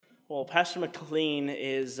Well, Pastor McClain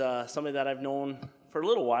is somebody that I've known for a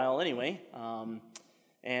little while anyway,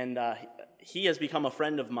 and he has become a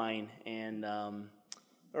friend of mine, and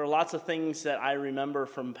there are lots of things that I remember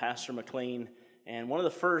from Pastor McClain, and one of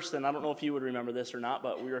the first, and I don't know if you would remember this or not,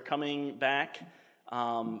 but we were coming back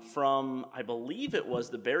from, I believe it was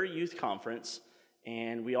the Barry Youth Conference,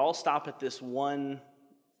 and we all stop at this one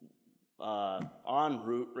en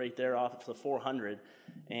route right there off the 400,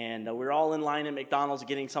 and we were all in line at McDonald's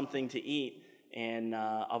getting something to eat, and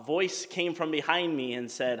a voice came from behind me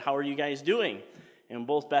and said, "How are you guys doing?" And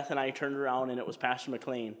both Beth and I turned around, and it was Pastor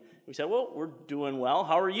McClain. We said, "Well, we're doing well.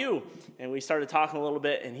 How are you?" And we started talking a little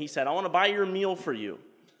bit, and he said, "I want to buy your meal for you."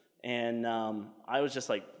 And I was just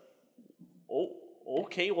like, "Oh,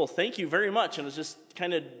 okay, well, thank you very much." And I was just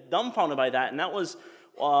kind of dumbfounded by that, and that was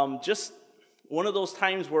just one of those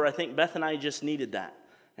times where I think Beth and I just needed that.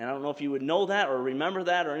 And I don't know if you would know that or remember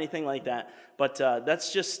that or anything like that, but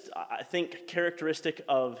that's just, I think, characteristic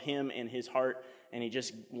of him and his heart, and he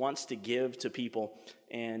just wants to give to people.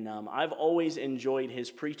 And I've always enjoyed his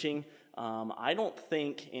preaching. I don't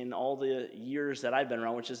think in all the years that I've been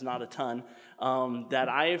around, which is not a ton, that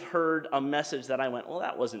I've heard a message that I went, "Well,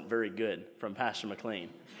 that wasn't very good," from Pastor McClain.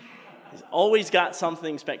 He's always got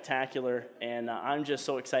something spectacular, and I'm just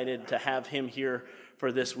so excited to have him here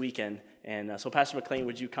for this weekend. And so, Pastor McClain,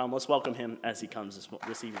 would you come? Let's welcome him as he comes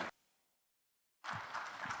this evening.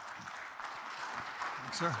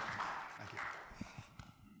 Thanks, sir. Thank you.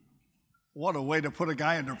 What a way to put a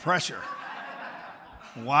guy under pressure.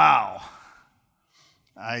 Wow.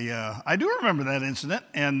 I do remember that incident,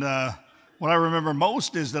 and what I remember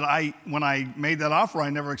most is that when I made that offer,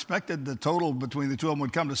 I never expected the total between the two of them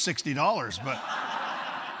would come to $60, but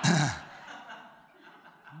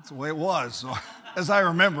that's the way it was, so, as I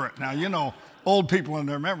remember it. Now, you know, old people in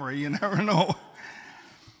their memory, you never know.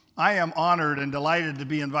 I am honored and delighted to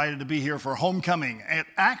be invited to be here for homecoming. It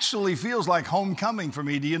actually feels like homecoming for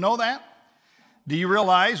me. Do you know that? Do you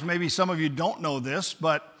realize, maybe some of you don't know this,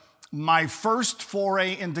 but my first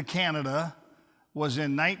foray into Canada was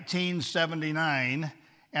in 1979,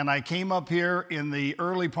 and I came up here in the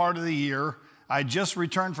early part of the year. I just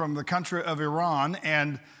returned from the country of Iran,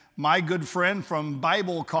 and my good friend from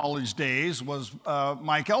Bible college days was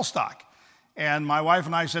Mike Elstock. And my wife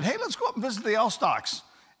and I said, "Hey, let's go up and visit the Elstocks,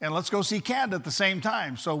 and let's go see Canada at the same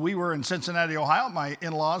time." So we were in Cincinnati, Ohio, my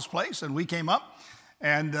in-laws' place, and we came up.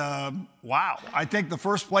 And wow, I think the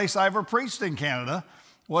first place I ever preached in Canada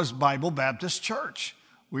was Bible Baptist Church.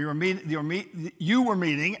 You were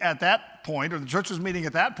meeting at that point, or the church was meeting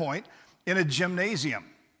at that point, in a gymnasium,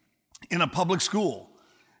 in a public school.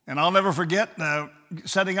 And I'll never forget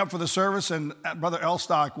setting up for the service, and Brother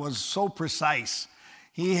Elstock was so precise.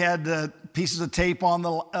 He had pieces of tape on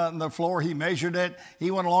the floor. He measured it. He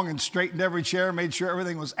went along and straightened every chair, made sure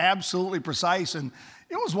everything was absolutely precise, and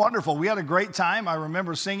it was wonderful. We had a great time. I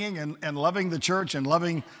remember singing and loving the church and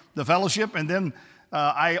loving the fellowship, and then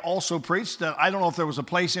I also preached. I don't know if there was a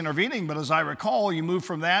place intervening, but as I recall, you moved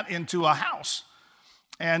from that into a house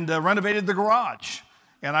and renovated the garage.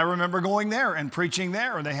 And I remember going there and preaching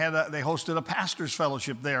there, and they hosted a pastor's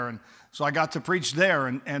fellowship there, and so I got to preach there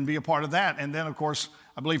and be a part of that. And then, of course,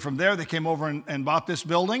 I believe from there they came over and bought this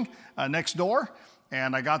building next door,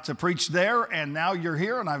 and I got to preach there. And now you're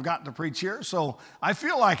here, and I've gotten to preach here, so I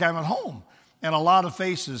feel like I'm at home. And a lot of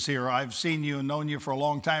faces here. I've seen you and known you for a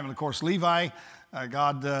long time, and of course, Levi.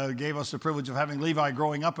 God gave us the privilege of having Levi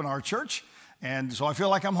growing up in our church, and so I feel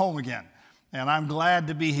like I'm home again, and I'm glad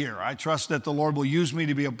to be here. I trust that the Lord will use me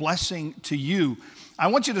to be a blessing to you. I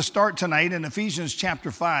want you to start tonight in Ephesians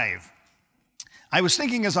chapter 5. I was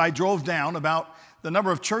thinking as I drove down about the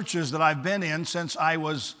number of churches that I've been in since I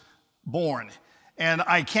was born, and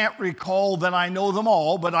I can't recall that I know them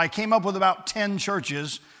all, but I came up with about 10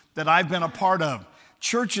 churches that I've been a part of.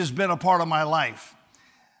 Church has been a part of my life.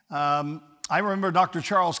 I remember Dr.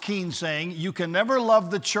 Charles Keene saying, "You can never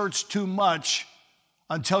love the church too much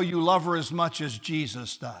until you love her as much as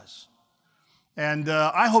Jesus does." And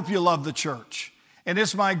I hope you love the church. And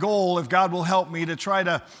it's my goal, if God will help me, to try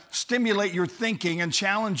to stimulate your thinking and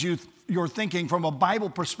challenge your thinking from a Bible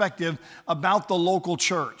perspective about the local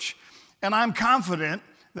church. And I'm confident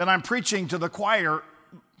that I'm preaching to the choir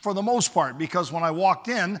for the most part, because when I walked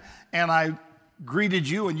in and I greeted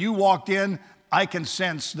you and you walked in, I can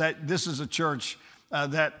sense that this is a church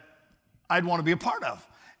that I'd want to be a part of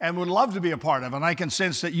and would love to be a part of. And I can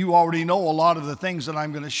sense that you already know a lot of the things that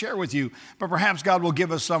I'm going to share with you, but perhaps God will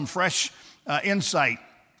give us some fresh insight.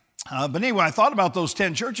 But anyway, I thought about those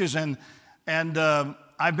 10 churches, and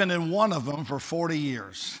I've been in one of them for 40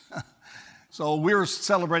 years. So we're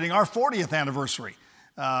celebrating our 40th anniversary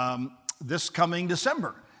this coming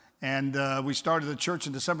December. And we started the church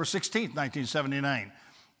on December 16th, 1979.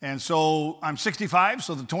 And so I'm 65,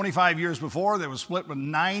 so the 25 years before, there was split with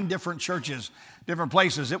 9 different churches, different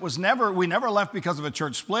places. We never left because of a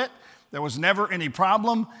church split. There was never any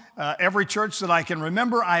problem. Every church that I can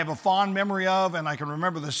remember, I have a fond memory of, and I can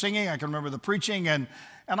remember the singing, I can remember the preaching, and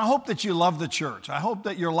I hope that you love the church. I hope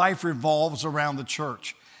that your life revolves around the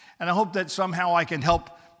church. And I hope that somehow I can help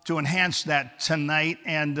to enhance that tonight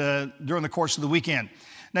and during the course of the weekend.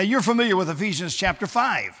 Now, you're familiar with Ephesians chapter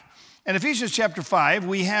 5. In Ephesians chapter 5,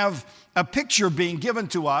 we have a picture being given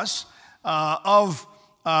to us of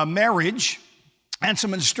marriage and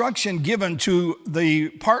some instruction given to the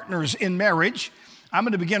partners in marriage. I'm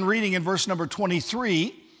going to begin reading in verse number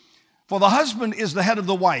 23. For the husband is the head of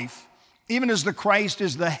the wife, even as the Christ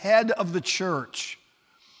is the head of the church,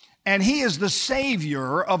 and he is the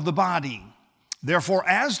Savior of the body. Therefore,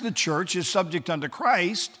 as the church is subject unto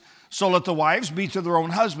Christ, so let the wives be to their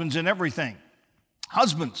own husbands in everything.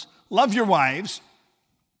 Husbands, love your wives,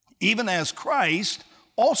 even as Christ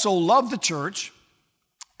also loved the church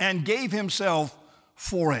and gave himself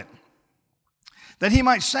for it, that he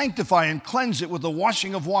might sanctify and cleanse it with the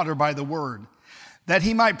washing of water by the word, that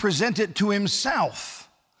he might present it to himself,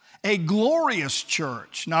 a glorious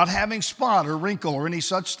church, not having spot or wrinkle or any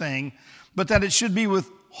such thing, but that it should be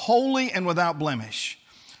holy and without blemish.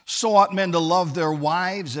 So ought men to love their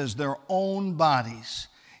wives as their own bodies.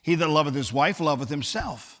 He that loveth his wife loveth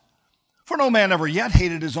himself. For no man ever yet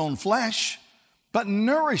hated his own flesh, but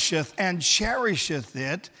nourisheth and cherisheth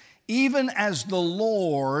it, even as the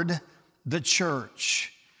Lord the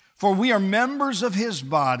church. For we are members of his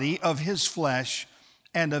body, of his flesh,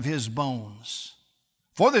 and of his bones.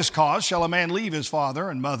 For this cause shall a man leave his father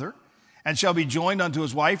and mother, and shall be joined unto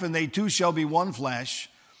his wife, and they two shall be one flesh.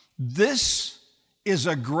 This is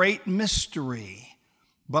a great mystery,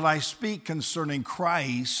 but I speak concerning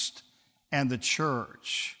Christ and the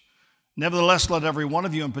church. Nevertheless, let every one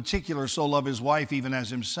of you in particular so love his wife even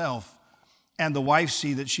as himself, and the wife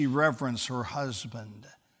see that she reverence her husband.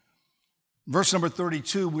 Verse number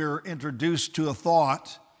 32, we're introduced to a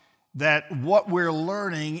thought that what we're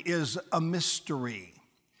learning is a mystery.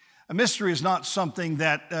 A mystery is not something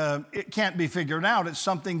that it can't be figured out. It's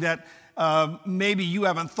something that maybe you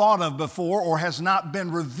haven't thought of before or has not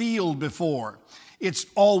been revealed before. It's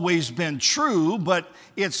always been true, but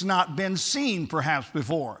it's not been seen perhaps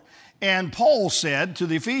before. And Paul said to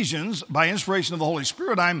the Ephesians, by inspiration of the Holy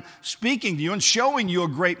Spirit, I'm speaking to you and showing you a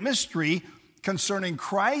great mystery concerning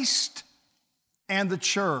Christ and the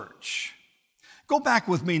church. Go back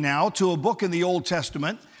with me now to a book in the Old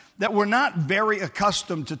Testament that we're not very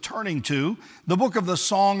accustomed to turning to, the book of the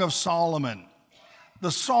Song of Solomon.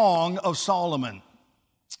 The Song of Solomon.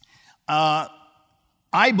 I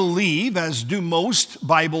believe, as do most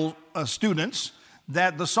Bible students,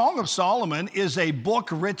 that the Song of Solomon is a book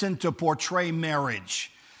written to portray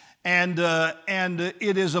marriage. And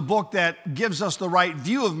it is a book that gives us the right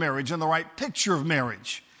view of marriage and the right picture of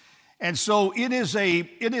marriage. And so it is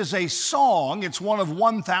a song. It's one of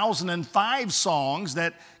 1,005 songs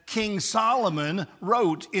that King Solomon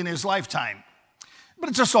wrote in his lifetime. But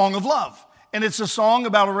it's a song of love. And it's a song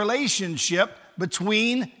about a relationship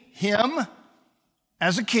between him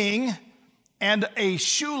as a king and a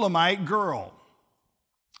Shulamite girl.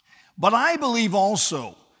 But I believe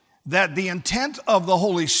also that the intent of the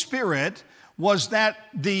Holy Spirit was that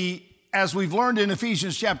as we've learned in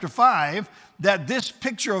Ephesians chapter 5, that this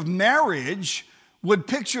picture of marriage would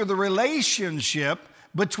picture the relationship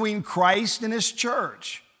between Christ and his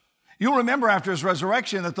church. You'll remember after his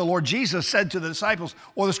resurrection that the Lord Jesus said to the disciples,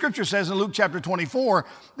 or the scripture says in Luke chapter 24,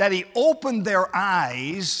 that he opened their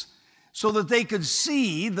eyes so that they could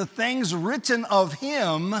see the things written of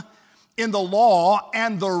him in the law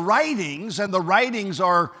and the writings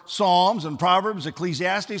are Psalms and Proverbs,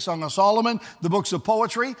 Ecclesiastes, Song of Solomon, the books of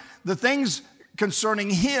poetry, the things concerning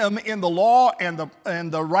him in the law and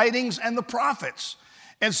the writings and the prophets.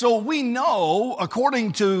 And so we know,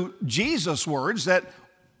 according to Jesus' words, that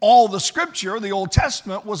all the scripture, the Old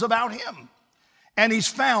Testament, was about him. And he's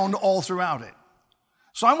found all throughout it.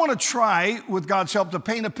 So I want to try, with God's help, to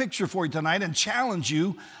paint a picture for you tonight and challenge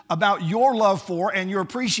you about your love for and your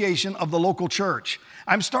appreciation of the local church.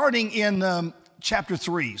 I'm starting in chapter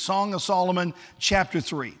 3, Song of Solomon, chapter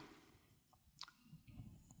 3.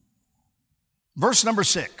 Verse number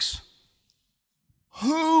 6.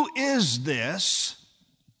 Who is this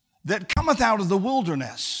that cometh out of the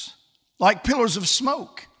wilderness like pillars of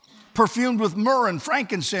smoke, perfumed with myrrh and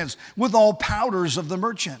frankincense, with all powders of the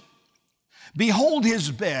merchant? Behold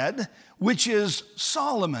his bed, which is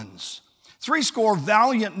Solomon's. 80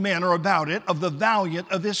 valiant men are about it, of the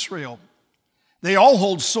valiant of Israel. They all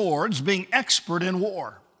hold swords, being expert in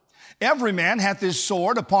war. Every man hath his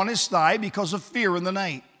sword upon his thigh because of fear in the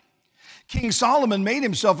night. King Solomon made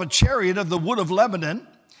himself a chariot of the wood of Lebanon.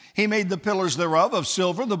 He made the pillars thereof of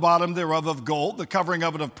silver, the bottom thereof of gold, the covering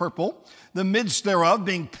of it of purple, the midst thereof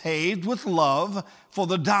being paved with love for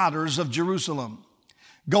the daughters of Jerusalem.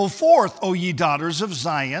 Go forth, O ye daughters of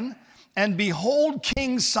Zion, and behold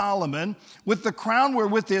King Solomon with the crown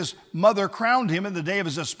wherewith his mother crowned him in the day of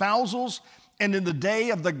his espousals and in the day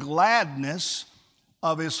of the gladness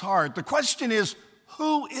of his heart. The question is,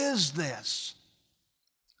 who is this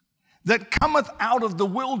that cometh out of the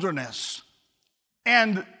wilderness?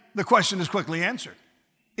 And the question is quickly answered.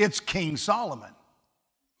 It's King Solomon.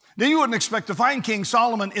 Now, you wouldn't expect to find King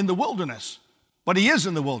Solomon in the wilderness, but he is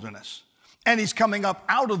in the wilderness, and he's coming up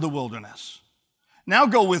out of the wilderness. Now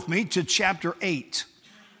go with me to chapter 8.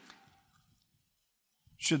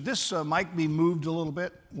 Should this mic be moved a little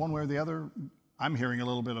bit, one way or the other? I'm hearing a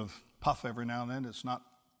little bit of puff every now and then. It's not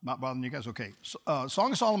bothering you guys? Okay.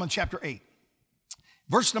 Song of Solomon, chapter 8,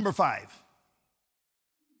 verse number 5.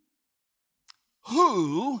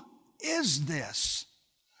 Who is this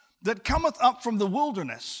that cometh up from the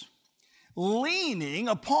wilderness, leaning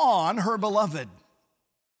upon her beloved?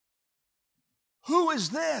 Who is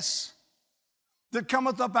this that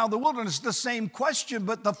cometh up out of the wilderness? The same question,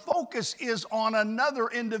 but the focus is on another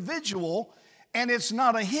individual, and it's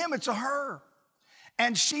not a him, it's a her.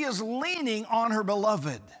 And she is leaning on her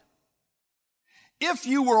beloved. If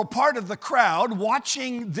you were a part of the crowd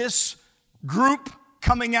watching this group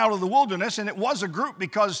coming out of the wilderness, and it was a group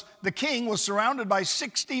because the king was surrounded by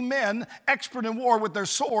 60 men, expert in war with their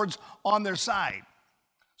swords on their side.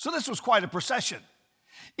 So this was quite a procession.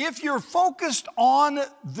 If you're focused on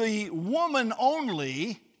the woman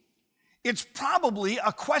only, it's probably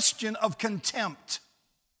a question of contempt.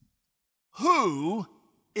 Who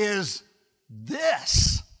is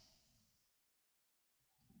this?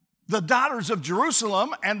 The daughters of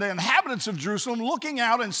Jerusalem and the inhabitants of Jerusalem, looking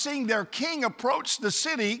out and seeing their king approach the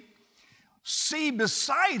city, see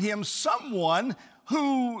beside him someone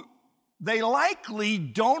who they likely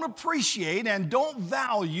don't appreciate and don't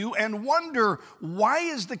value, and wonder, why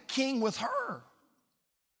is the king with her?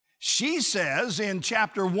 She says in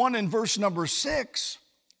chapter 1 and verse number 6,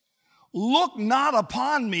 look not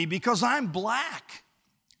upon me because I'm black,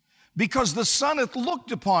 because the sun hath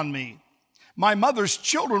looked upon me. My mother's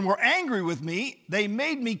children were angry with me. They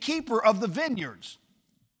made me keeper of the vineyards,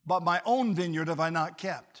 but my own vineyard have I not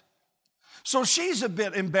kept. So she's a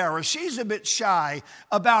bit embarrassed. She's a bit shy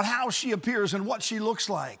about how she appears and what she looks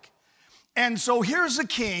like. And so here's the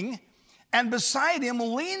king, and beside him,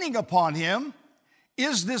 leaning upon him,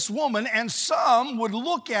 is this woman, and some would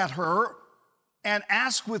look at her and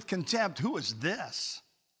ask with contempt, who is this?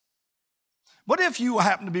 But if you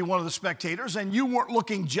happen to be one of the spectators and you weren't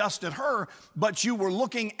looking just at her, but you were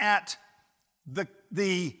looking at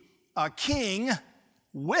the king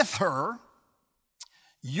with her,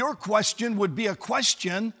 your question would be a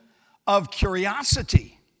question of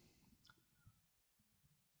curiosity.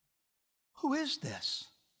 Who is this?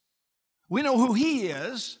 We know who he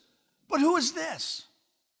is, but who is this?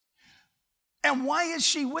 And why is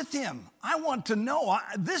she with him? I want to know.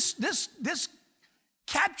 This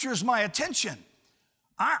captures my attention.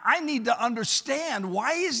 I need to understand,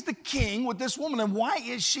 why is the king with this woman, and why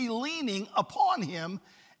is she leaning upon him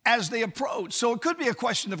as they approach? So it could be a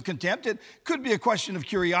question of contempt. It could be a question of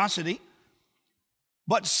curiosity.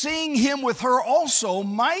 But seeing him with her also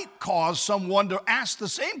might cause someone to ask the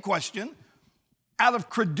same question out of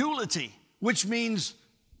credulity, which means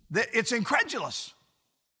that it's incredulous.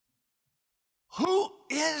 Who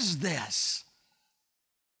is this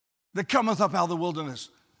that cometh up out of the wilderness?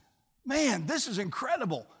 Man, this is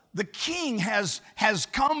incredible. The king has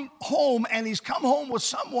come home, and he's come home with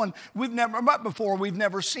someone we've never met before, we've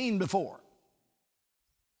never seen before.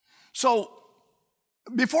 So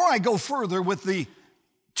before I go further with the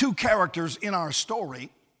two characters in our story,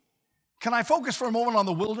 can I focus for a moment on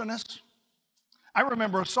the wilderness? I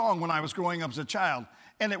remember a song when I was growing up as a child,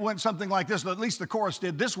 and it went something like this, at least the chorus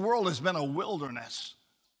did. This world has been a wilderness,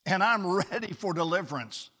 and I'm ready for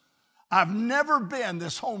deliverance. I've never been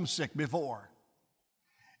this homesick before.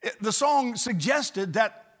 The song suggested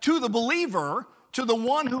that to the believer, to the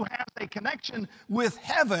one who has a connection with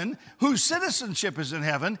heaven, whose citizenship is in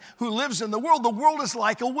heaven, who lives in the world is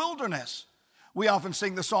like a wilderness. We often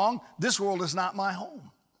sing the song, this world is not my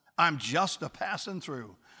home. I'm just a passing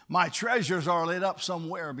through. My treasures are laid up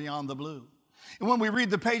somewhere beyond the blue. And when we read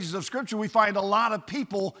the pages of Scripture, we find a lot of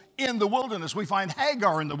people in the wilderness. We find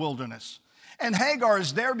Hagar in the wilderness. And Hagar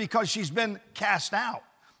is there because she's been cast out.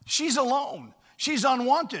 She's alone. She's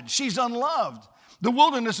unwanted. She's unloved. The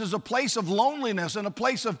wilderness is a place of loneliness and a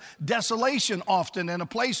place of desolation often and a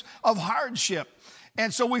place of hardship.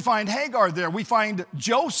 And so we find Hagar there. We find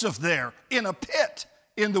Joseph there in a pit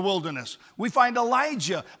in the wilderness. We find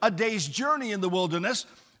Elijah a day's journey in the wilderness,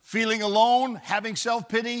 feeling alone, having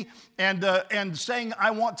self-pity, and saying,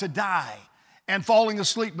 I want to die, and falling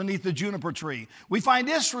asleep beneath the juniper tree. We find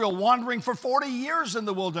Israel wandering for 40 years in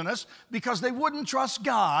the wilderness because they wouldn't trust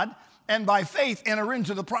God and by faith enter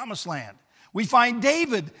into the promised land. We find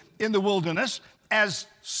David in the wilderness as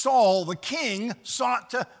Saul, the king, sought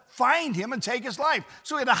to find him and take his life.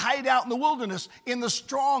 So he had to hide out in the wilderness, in the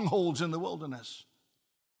strongholds in the wilderness.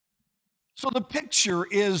 So the picture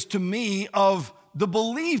is, to me, of the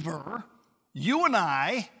believer, you and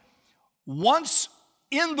I, once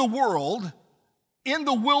in the world, in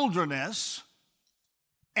the wilderness,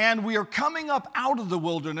 and we are coming up out of the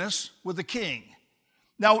wilderness with the king.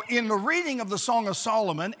 Now, in the reading of the Song of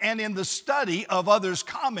Solomon and in the study of others'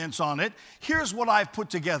 comments on it, here's what I've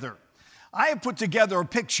put together. I have put together a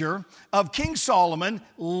picture of King Solomon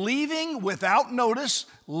leaving without notice,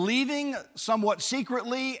 leaving somewhat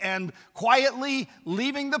secretly and quietly,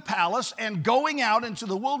 leaving the palace and going out into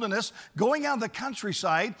the wilderness, going out the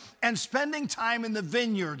countryside and spending time in the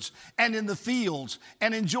vineyards and in the fields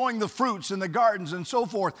and enjoying the fruits in the gardens and so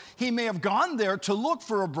forth. He may have gone there to look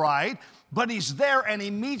for a bride, but he's there and he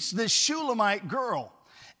meets this Shulamite girl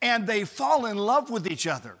and they fall in love with each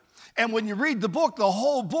other. And when you read the book, the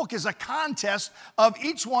whole book is a contest of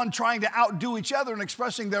each one trying to outdo each other and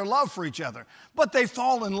expressing their love for each other. But they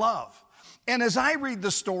fall in love. And as I read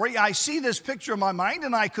the story, I see this picture in my mind,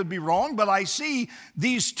 and I could be wrong, but I see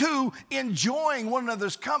these two enjoying one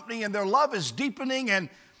another's company, and their love is deepening.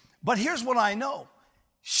 But here's what I know.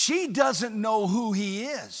 She doesn't know who he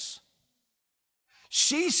is.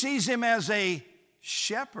 She sees him as a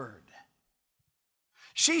shepherd.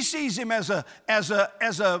 She sees him as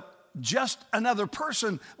a just another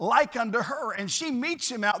person like unto her, and she meets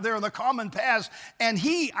him out there in the common paths, and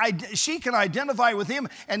she can identify with him,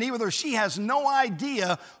 and he with her. She has no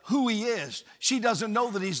idea who he is. She doesn't know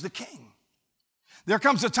that he's the king. There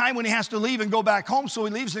comes a time when he has to leave and go back home, so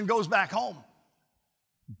he leaves and goes back home.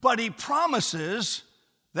 But he promises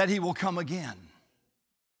that he will come again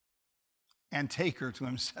and take her to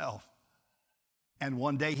himself. And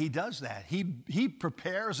one day he does that. He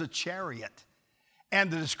prepares a chariot. And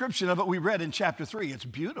the description of it we read in chapter 3, it's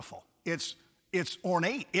beautiful. It's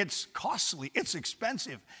ornate, it's costly, it's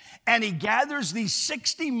expensive. And he gathers these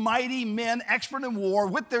 60 mighty men, expert in war,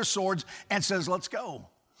 with their swords, and says, let's go.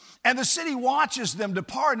 And the city watches them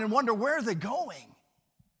depart and wonder, where are they going?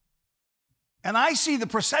 And I see the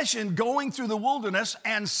procession going through the wilderness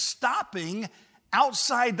and stopping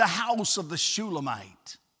outside the house of the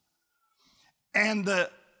Shulamite. And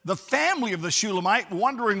the family of the Shulamite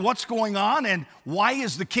wondering what's going on and why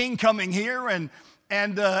is the king coming here? And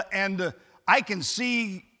I can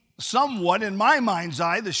see somewhat in my mind's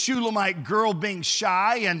eye the Shulamite girl being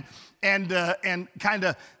shy and kind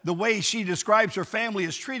of the way she describes her family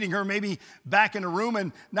as treating her, maybe back in a room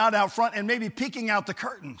and not out front, and maybe peeking out the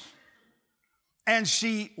curtains. And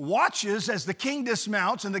she watches as the king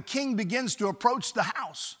dismounts and the king begins to approach the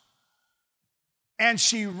house. And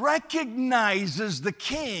she recognizes the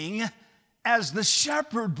king as the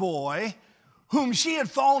shepherd boy whom she had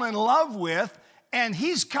fallen in love with, and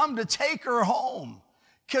he's come to take her home.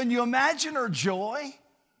 Can you imagine her joy?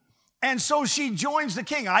 And so she joins the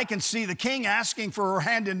king. I can see the king asking for her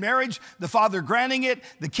hand in marriage, the father granting it,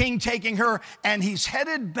 the king taking her, and he's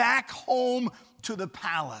headed back home to the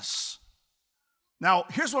palace. Now,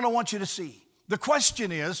 here's what I want you to see. The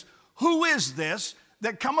question is, who is this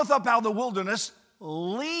that cometh up out of the wilderness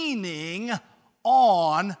leaning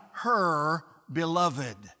on her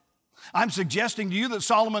beloved? I'm suggesting to you that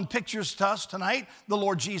Solomon pictures to us tonight the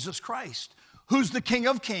Lord Jesus Christ, who's the King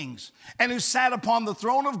of Kings and who sat upon the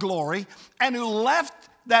throne of glory and who left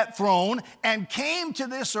that throne and came to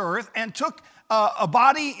this earth and took a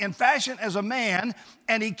body in fashion as a man,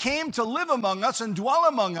 and he came to live among us and dwell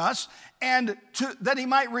among us, and that he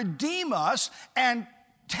might redeem us and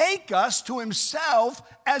take us to himself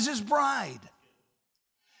as his bride.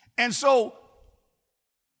 And so,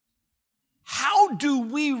 how do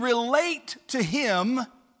we relate to him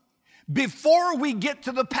before we get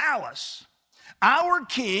to the palace? Our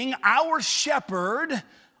king, our shepherd,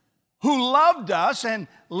 who loved us and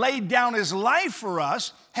laid down his life for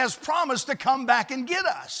us, has promised to come back and get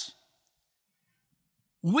us.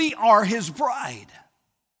 We are his bride.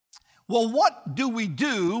 Well, what do we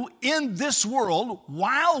do in this world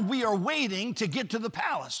while we are waiting to get to the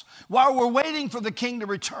palace, while we're waiting for the king to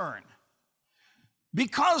return?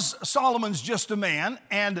 Because Solomon's just a man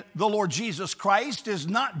and the Lord Jesus Christ is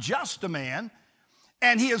not just a man,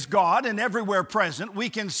 and he is God and everywhere present, we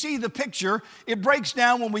can see the picture. It breaks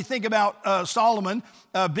down when we think about Solomon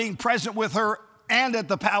being present with her and at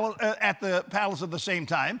the palace at the same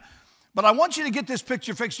time. But I want you to get this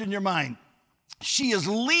picture fixed in your mind. She is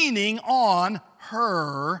leaning on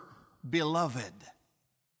her beloved.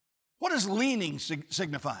 What does leaning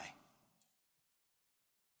signify?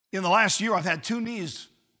 In the last year, I've had 2 knees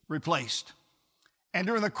replaced. And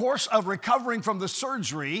during the course of recovering from the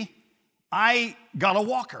surgery, I got a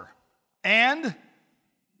walker and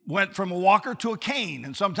went from a walker to a cane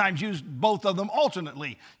and sometimes used both of them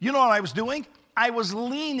alternately. You know what I was doing? I was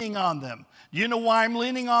leaning on them. Do you know why I'm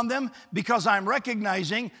leaning on them? Because I'm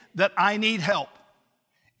recognizing that I need help.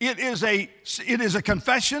 It is a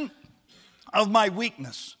confession of my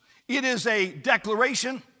weakness. It is a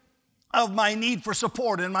declaration of my need for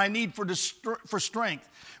support and my need for strength.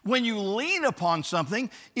 When you lean upon something,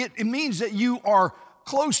 it means that you are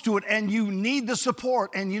close to it and you need the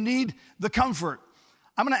support and you need the comfort.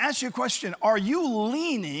 I'm going to ask you a question. Are you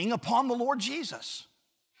leaning upon the Lord Jesus?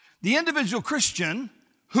 The individual Christian,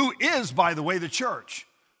 who is, by the way, the church.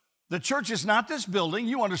 The church is not this building.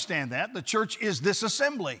 You understand that. The church is this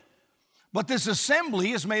assembly. But this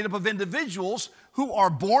assembly is made up of individuals who are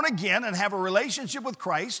born again and have a relationship with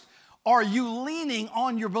Christ. Are you leaning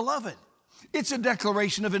on your beloved? It's a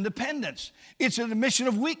declaration of independence. It's an admission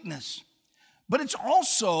of weakness. But it's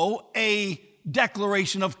also a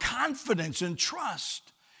declaration of confidence and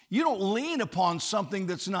trust. You don't lean upon something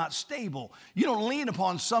that's not stable. You don't lean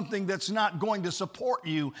upon something that's not going to support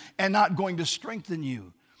you and not going to strengthen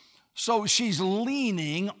you. So she's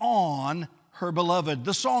leaning on her beloved.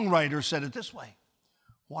 The songwriter said it this way: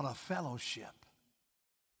 what a fellowship,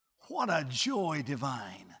 what a joy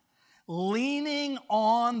divine, leaning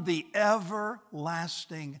on the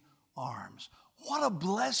everlasting arms. What a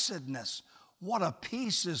blessedness, what a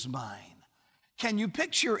peace is mine. Can you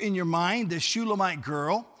picture in your mind the Shulamite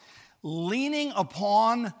girl leaning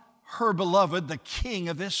upon her beloved, the King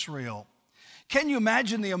of Israel? Can you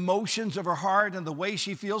imagine the emotions of her heart and the way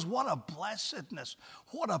she feels? What a blessedness,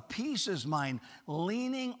 what a peace is mine,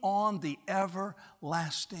 leaning on the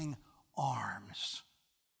everlasting arms.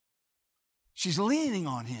 She's leaning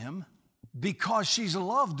on him because she's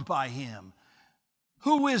loved by him.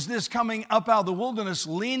 Who is this coming up out of the wilderness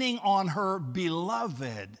leaning on her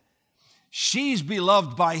beloved? She's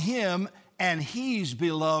beloved by him and he's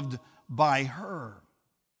beloved by her.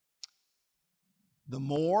 The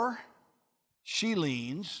more she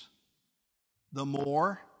leans, the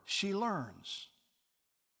more she learns.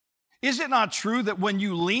 Is it not true that when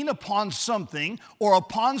you lean upon something or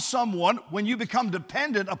upon someone, when you become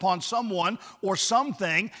dependent upon someone or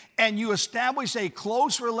something, and you establish a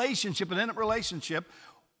close relationship, an intimate relationship,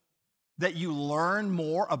 that you learn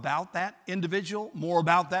more about that individual, more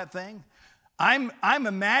about that thing? I'm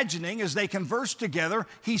imagining as they converse together,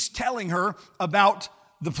 he's telling her about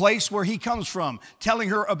the place where he comes from, telling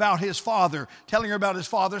her about his father, telling her about his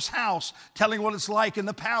father's house, telling her what it's like in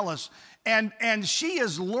the palace. And she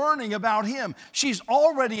is learning about him. She's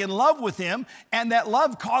already in love with him, and that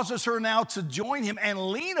love causes her now to join him and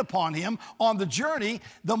lean upon him on the journey.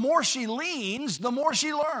 The more she leans, the more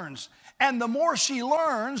she learns. And the more she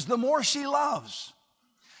learns, the more she loves.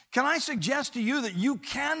 Can I suggest to you that you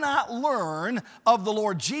cannot learn of the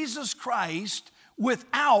Lord Jesus Christ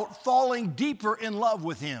without falling deeper in love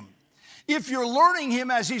with him? If you're learning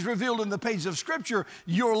him as he's revealed in the pages of Scripture,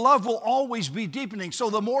 your love will always be deepening. So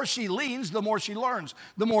the more she leans, the more she learns.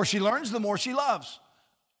 The more she learns, the more she loves.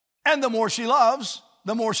 And the more she loves,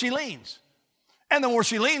 the more she leans. And the more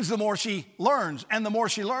she leans, the more she learns. And the more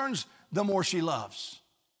she learns, the more she loves.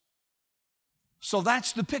 So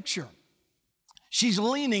that's the picture. She's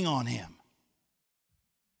leaning on him.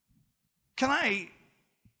 Can I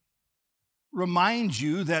remind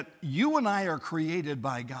you that you and I are created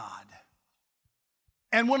by God?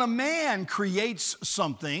 And when a man creates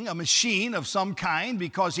something, a machine of some kind,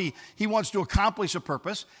 because he wants to accomplish a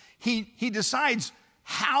purpose, he decides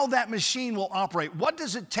how that machine will operate. What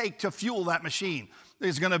does it take to fuel that machine?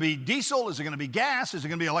 Is it going to be diesel? Is it going to be gas? Is it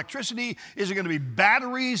going to be electricity? Is it going to be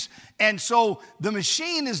batteries? And so the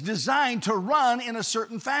machine is designed to run in a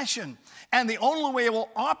certain fashion. And the only way it will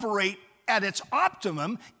operate at its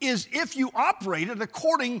optimum is if you operate it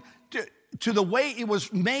according to the way it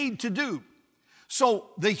was made to do. So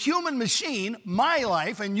the human machine, my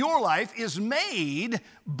life and your life, is made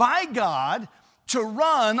by God to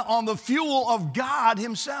run on the fuel of God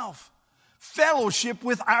himself. Fellowship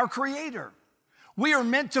with our Creator. We are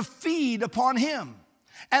meant to feed upon him.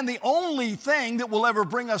 And the only thing that will ever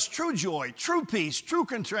bring us true joy, true peace, true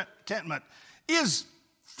contentment is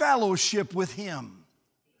fellowship with him.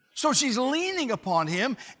 So she's leaning upon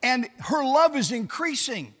him, and her love is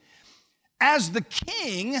increasing. As the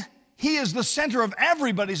king, he is the center of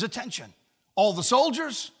everybody's attention. All the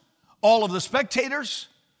soldiers, all of the spectators,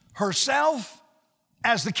 herself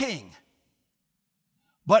as the king.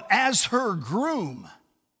 But as her groom,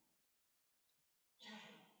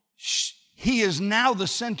 he is now the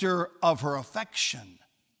center of her affection.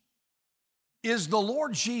 Is the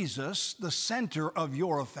Lord Jesus the center of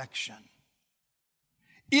your affection?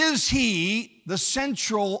 Is he the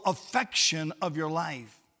central affection of your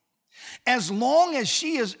life? As long as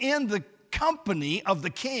she is in the company of the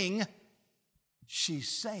king, she's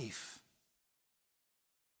safe.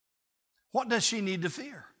 What does she need to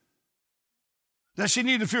fear? Does she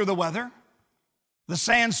need to fear the weather, the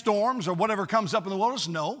sandstorms, or whatever comes up in the wilderness?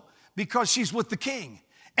 No, because she's with the king.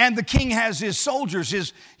 And the king has his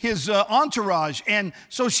soldiers, his entourage. And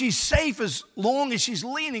so she's safe as long as she's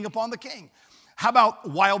leaning upon the king. How about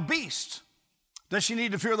wild beasts? Does she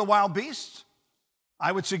need to fear the wild beasts?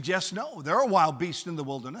 I would suggest no. There are wild beasts in the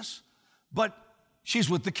wilderness. But she's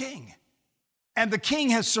with the king. And the king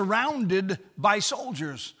has surrounded by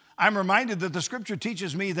soldiers. I'm reminded that the scripture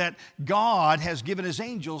teaches me that God has given his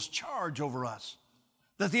angels charge over us,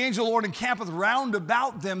 that the angel of the Lord encampeth round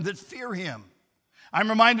about them that fear him. I'm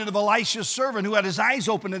reminded of Elisha's servant who had his eyes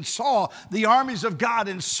open and saw the armies of God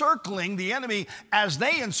encircling the enemy as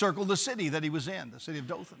they encircled the city that he was in, the city of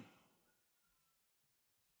Dothan.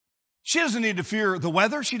 She doesn't need to fear the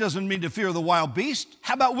weather. She doesn't need to fear the wild beast.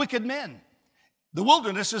 How about wicked men? The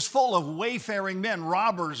wilderness is full of wayfaring men,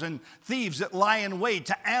 robbers and thieves that lie in wait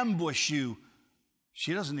to ambush you.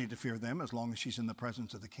 She doesn't need to fear them as long as she's in the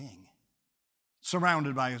presence of the king,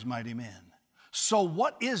 surrounded by his mighty men. So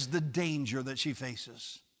what is the danger that she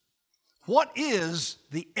faces? What is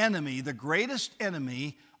the enemy, the greatest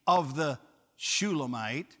enemy of the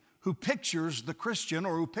Shulamite who pictures the Christian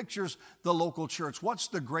or who pictures the local church? What's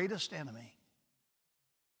the greatest enemy?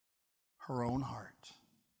 Her own heart.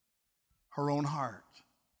 Her own heart.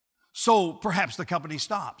 So perhaps the company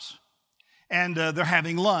stops and they're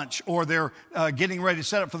having lunch or they're getting ready to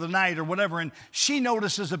set up for the night or whatever, and she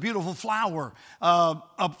notices a beautiful flower,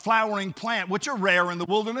 a flowering plant, which are rare in the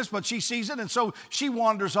wilderness, but she sees it, and so she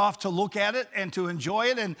wanders off to look at it and to enjoy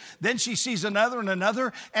it, and then she sees another and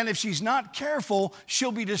another, and if she's not careful,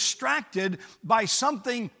 she'll be distracted by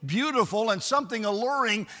something beautiful and something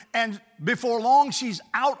alluring, and before long, she's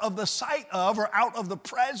out of the sight of or out of the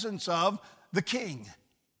presence of the king.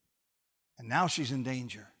 And now she's in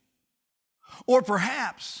danger. Or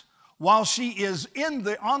perhaps while she is in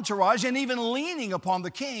the entourage and even leaning upon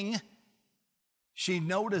the king, she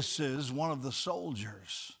notices one of the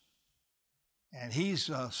soldiers. And he's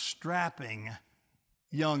a strapping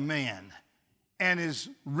young man and his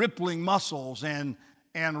rippling muscles and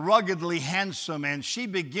ruggedly handsome. And she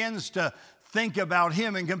begins to think about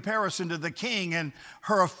him in comparison to the king, and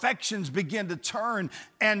her affections begin to turn,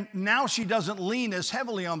 and now she doesn't lean as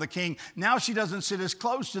heavily on the king. Now she doesn't sit as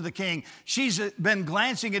close to the king. She's been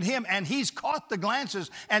glancing at him, and he's caught the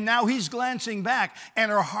glances, and now he's glancing back,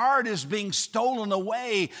 and her heart is being stolen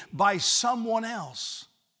away by someone else.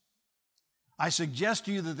 I suggest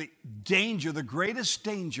to you that the danger, the greatest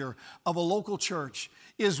danger of a local church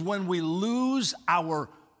is when we lose our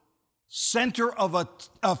center of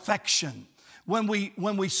affection. When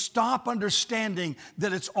we stop understanding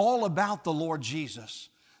that it's all about the Lord Jesus,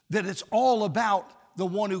 that it's all about the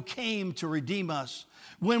one who came to redeem us,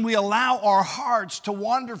 when we allow our hearts to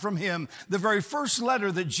wander from him. The very first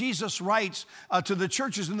letter that Jesus writes to the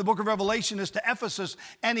churches in the book of Revelation is to Ephesus,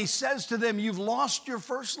 and he says to them, you've lost your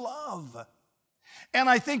first love. And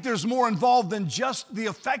I think there's more involved than just the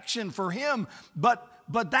affection for him, but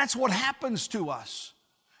that's what happens to us.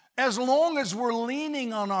 As long as we're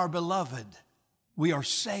leaning on our beloved, we are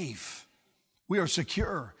safe. We are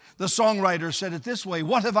secure. The songwriter said it this way,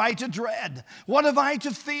 what have I to dread? What have I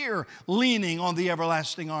to fear? Leaning on the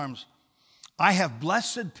everlasting arms. I have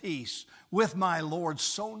blessed peace with my Lord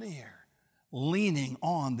so near, leaning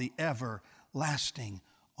on the everlasting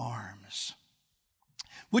arms.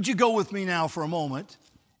 Would you go with me now for a moment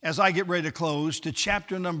as I get ready to close to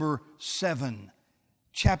chapter number 7.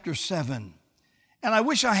 Chapter 7. And I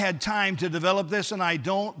wish I had time to develop this, and I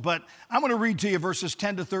don't, but I'm going to read to you verses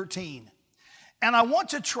 10 to 13. And I want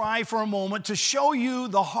to try for a moment to show you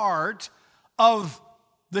the heart of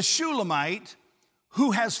the Shulamite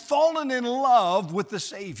who has fallen in love with the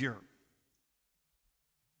Savior.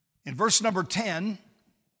 In verse number 10,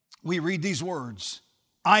 we read these words,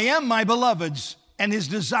 I am my beloved's, and his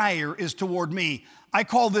desire is toward me. I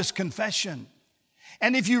call this confession.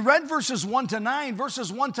 And if you read verses 1 to 9,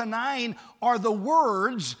 verses 1 to 9 are the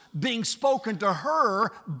words being spoken to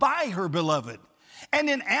her by her beloved.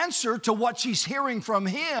 And in answer to what she's hearing from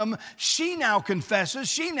him, she now confesses,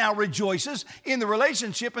 she now rejoices in the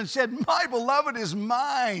relationship and said, my beloved is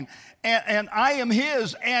mine and I am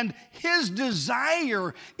his, and his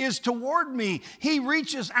desire is toward me. He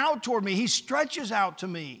reaches out toward me. He stretches out to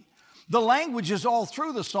me. The language is all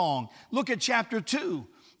through the song. Look at chapter 2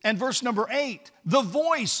 and verse number 8. The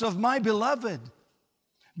voice of my beloved.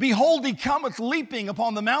 Behold, he cometh leaping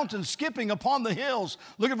upon the mountains, skipping upon the hills.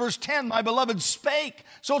 Look at verse 10, my beloved spake.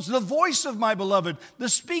 So it's the voice of my beloved, the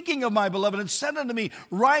speaking of my beloved, and said unto me,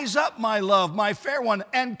 rise up, my love, my fair one,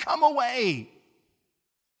 and come away.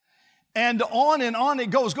 And on it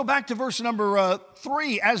goes. Go back to verse number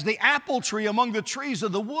 3. As the apple tree among the trees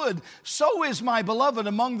of the wood, so is my beloved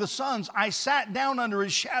among the sons. I sat down under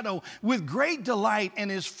his shadow with great delight,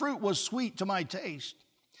 and his fruit was sweet to my taste.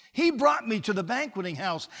 He brought me to the banqueting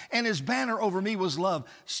house, and his banner over me was love.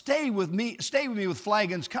 Stay with me with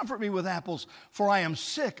flagons, comfort me with apples, for I am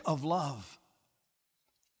sick of love.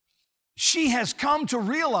 She has come to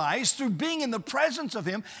realize through being in the presence of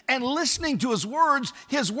him and listening to his words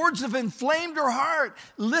have inflamed her heart.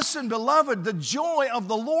 Listen, beloved, the joy of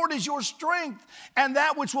the Lord is your strength, and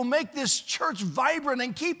that which will make this church vibrant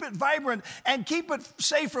and keep it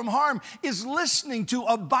safe from harm is listening to,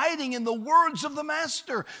 abiding in the words of the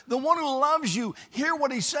Master. The one who loves you, hear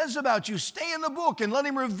what he says about you. Stay in the book and let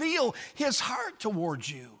him reveal his heart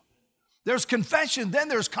towards you. There's confession, then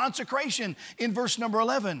there's consecration in verse number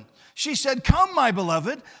 11. She said, come, my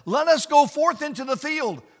beloved, let us go forth into the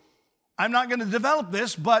field. I'm not going to develop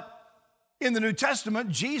this, but in the New Testament,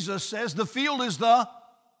 Jesus says the field is the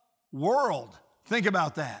world. Think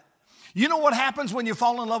about that. You know what happens when you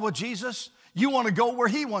fall in love with Jesus? You want to go where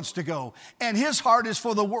he wants to go, and his heart is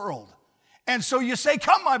for the world. And so you say,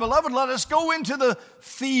 come, my beloved, let us go into the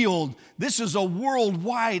field. This is a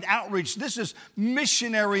worldwide outreach. This is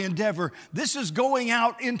missionary endeavor. This is going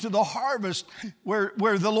out into the harvest where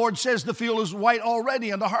the Lord says the field is white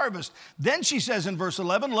already unto harvest. Then she says in verse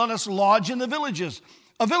 11, let us lodge in the villages.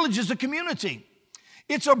 A village is a community.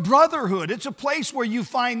 It's a brotherhood. It's a place where you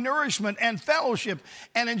find nourishment and fellowship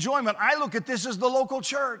and enjoyment. I look at this as the local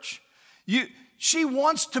church. She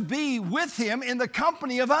wants to be with him in the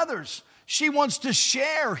company of others. She wants to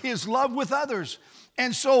share his love with others.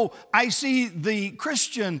 And so I see the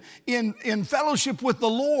Christian in fellowship with the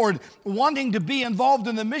Lord, wanting to be involved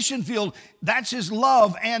in the mission field. That's his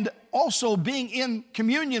love, and also being in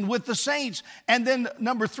communion with the saints. And then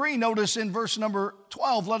number 3, notice in verse number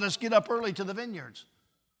 12, let us get up early to the vineyards.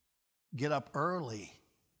 Get up early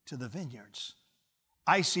to the vineyards.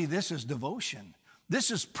 I see this as devotion. This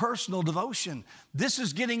is personal devotion. This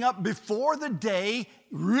is getting up before the day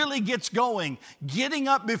really gets going, getting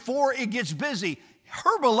up before it gets busy.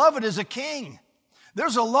 Her beloved is a king.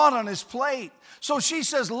 There's a lot on his plate. So she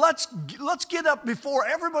says, let's get up before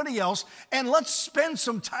everybody else and let's spend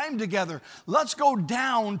some time together. Let's go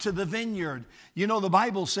down to the vineyard. You know, the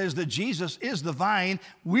Bible says that Jesus is the vine,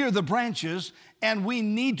 we're the branches, and we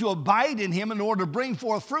need to abide in him in order to bring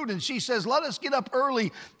forth fruit. And she says, let us get up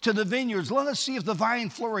early to the vineyards. Let us see if the vine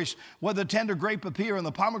flourish, whether tender grape appear and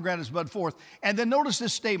the pomegranates bud forth. And then notice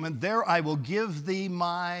this statement, there I will give thee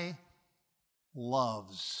my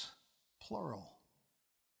loves, plural.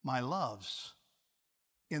 My loves,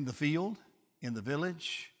 in the field, in the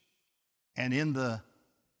village, and in the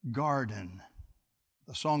garden.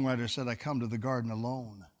 The songwriter said, I come to the garden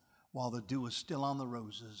alone while the dew is still on the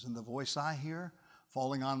roses, and the voice I hear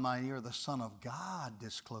falling on my ear, the Son of God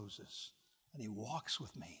discloses, and he walks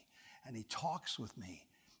with me, and he talks with me,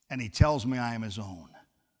 and he tells me I am his own.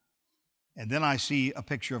 And then I see a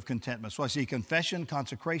picture of contentment. So I see confession,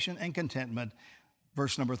 consecration, and contentment.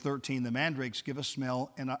 Verse number 13, the mandrakes give a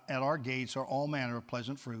smell, and at our gates are all manner of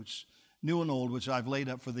pleasant fruits, new and old, which I've laid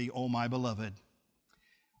up for thee, O my beloved.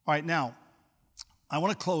 All right, now, I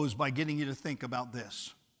want to close by getting you to think about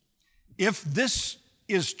this. If this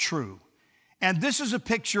is true, and this is a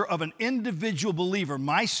picture of an individual believer,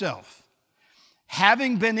 myself,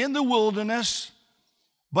 having been in the wilderness,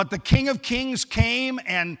 but the King of Kings came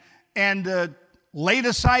and laid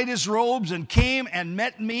aside his robes and came and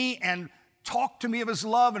met me and talked to me of his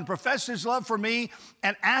love and professed his love for me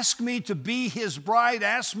and asked me to be his bride,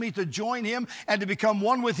 asked me to join him and to become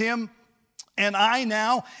one with him. And I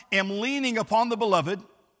now am leaning upon the beloved.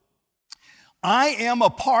 I am a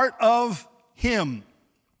part of him.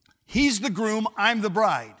 He's the groom, I'm the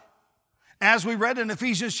bride. As we read in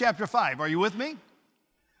Ephesians chapter 5. Are you with me?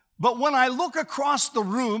 But when I look across the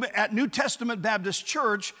room at New Testament Baptist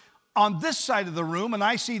Church, on this side of the room, and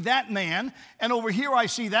I see that man, and over here I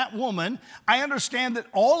see that woman, I understand that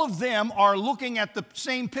all of them are looking at the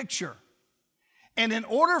same picture. And in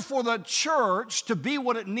order for the church to be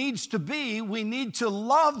what it needs to be, we need to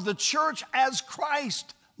love the church as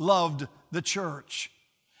Christ loved the church.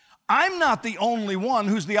 I'm not the only one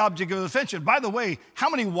who's the object of affection. By the way, how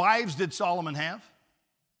many wives did Solomon have?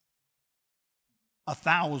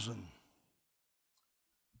 1,000.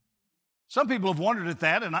 Some people have wondered at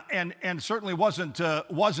that, and certainly wasn't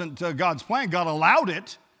God's plan. God allowed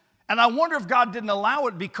it. And I wonder if God didn't allow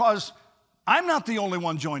it because I'm not the only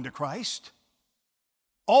one joined to Christ.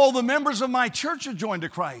 All the members of my church are joined to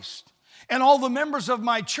Christ. And all the members of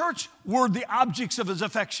my church were the objects of his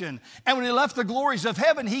affection. And when he left the glories of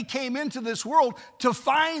heaven, he came into this world to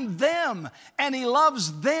find them. And he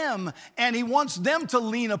loves them. And he wants them to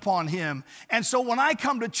lean upon him. And so when I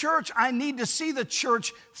come to church, I need to see the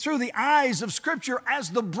church through the eyes of Scripture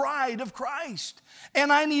as the bride of Christ.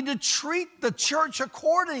 And I need to treat the church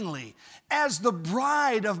accordingly as the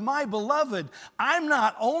bride of my beloved. I'm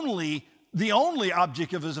not the only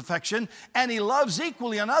object of his affection, and he loves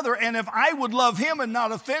equally another. And if I would love him and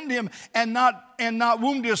not offend him and not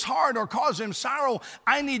wound his heart or cause him sorrow,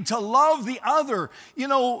 I need to love the other. You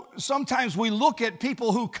know, sometimes we look at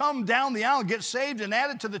people who come down the aisle, get saved and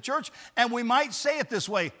added to the church, and we might say it this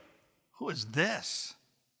way: who is this?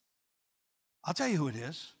 I'll tell you who it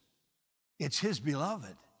is. It's his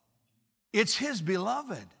beloved. It's his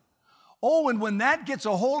beloved. Oh, and when that gets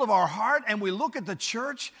a hold of our heart and we look at the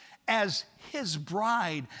church as his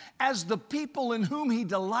bride, as the people in whom he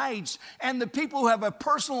delights, and the people who have a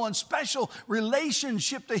personal and special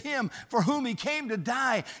relationship to him, for whom he came to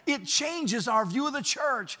die, it changes our view of the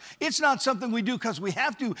church. It's not something we do because we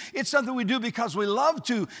have to. It's something we do because we love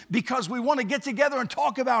to, because we want to get together and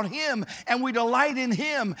talk about him, and we delight in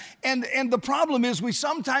him. And the problem is we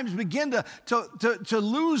sometimes begin to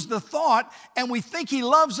lose the thought, and we think he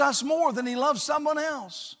loves us more than he loves someone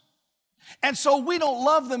else. And so we don't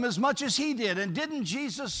love them as much as he did. And didn't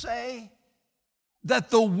Jesus say that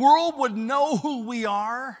the world would know who we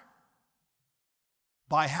are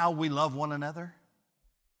by how we love one another?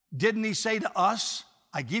 Didn't he say to us,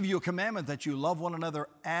 I give you a commandment that you love one another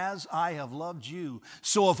as I have loved you.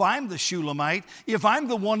 So if I'm the Shulamite, if I'm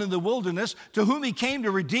the one in the wilderness to whom he came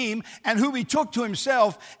to redeem and whom he took to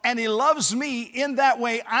himself, and he loves me in that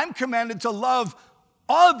way, I'm commanded to love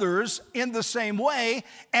others in the same way.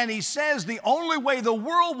 And he says the only way the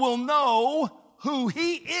world will know who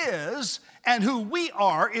he is and who we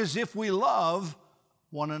are is if we love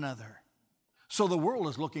one another. So the world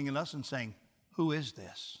is looking at us and saying, who is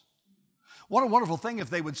this? What a wonderful thing if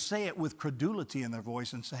they would say it with credulity in their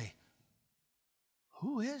voice and say,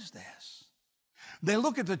 who is this? They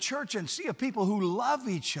look at the church and see a people who love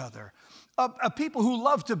each other, a people who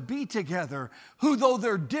love to be together, who, though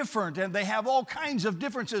they're different and they have all kinds of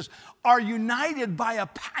differences, are united by a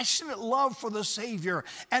passionate love for the Savior.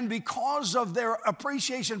 And because of their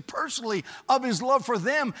appreciation personally of his love for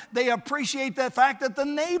them, they appreciate the fact that the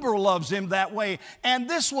neighbor loves him that way, and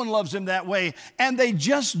this one loves him that way, and they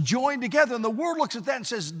just join together. And the world looks at that and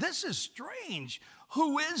says, this is strange.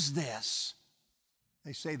 Who is this?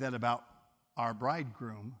 They say that about our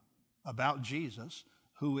bridegroom, about Jesus.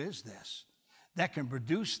 Who is this? That can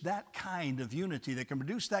produce that kind of unity, that can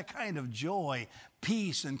produce that kind of joy,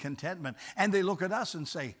 peace, and contentment. And they look at us and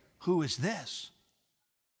say, who is this?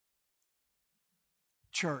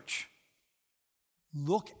 Church,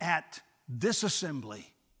 look at this assembly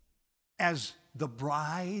as the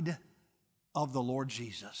bride of the Lord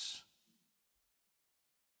Jesus.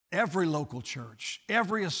 Every local church,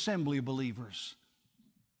 every assembly of believers,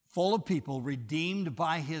 full of people redeemed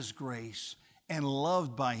by his grace and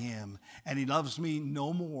loved by him. And he loves me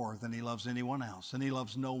no more than he loves anyone else. And he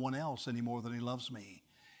loves no one else any more than he loves me.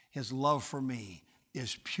 His love for me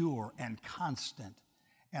is pure and constant.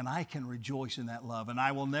 And I can rejoice in that love. And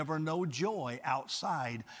I will never know joy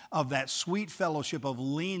outside of that sweet fellowship of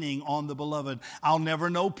leaning on the beloved. I'll never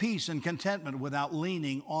know peace and contentment without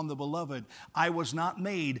leaning on the beloved. I was not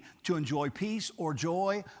made to enjoy peace or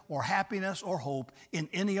joy or happiness or hope in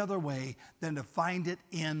any other way than to find it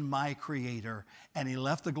in my Creator. And he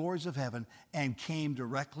left the glories of heaven and came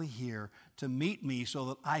directly here to meet me so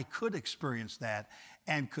that I could experience that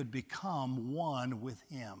and could become one with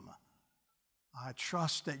him. I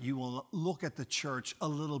trust that you will look at the church a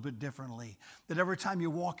little bit differently, that every time you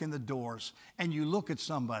walk in the doors and you look at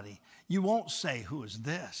somebody, you won't say, who is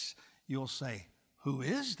this? You'll say, who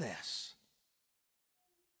is this?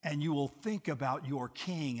 and you will think about your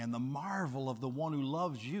King and the marvel of the one who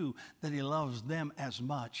loves you, that he loves them as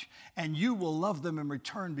much. And you will love them in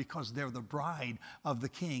return because they're the bride of the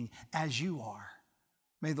King as you are.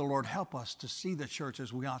 May the Lord help us to see the church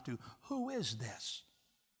as we ought to. Who is this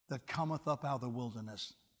that cometh up out of the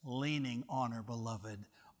wilderness, leaning on her beloved?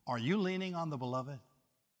 Are you leaning on the beloved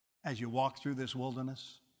as you walk through this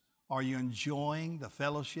wilderness? Are you enjoying the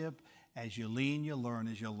fellowship? As you lean, you learn.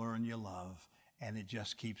 As you learn, you love. And it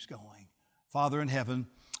just keeps going. Father in heaven,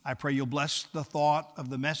 I pray you'll bless the thought of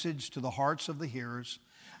the message to the hearts of the hearers.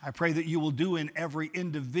 I pray that you will do in every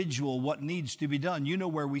individual what needs to be done. You know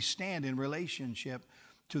where we stand in relationship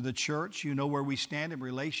to the church. You know where we stand in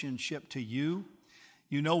relationship to you.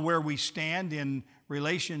 You know where we stand in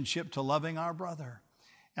relationship to loving our brother.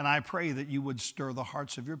 And I pray that you would stir the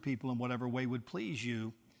hearts of your people in whatever way would please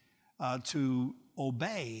you, to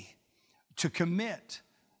obey, to commit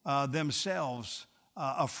themselves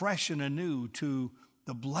afresh and anew to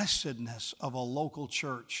the blessedness of a local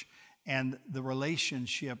church and the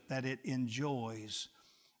relationship that it enjoys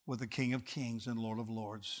with the King of Kings and Lord of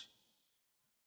Lords.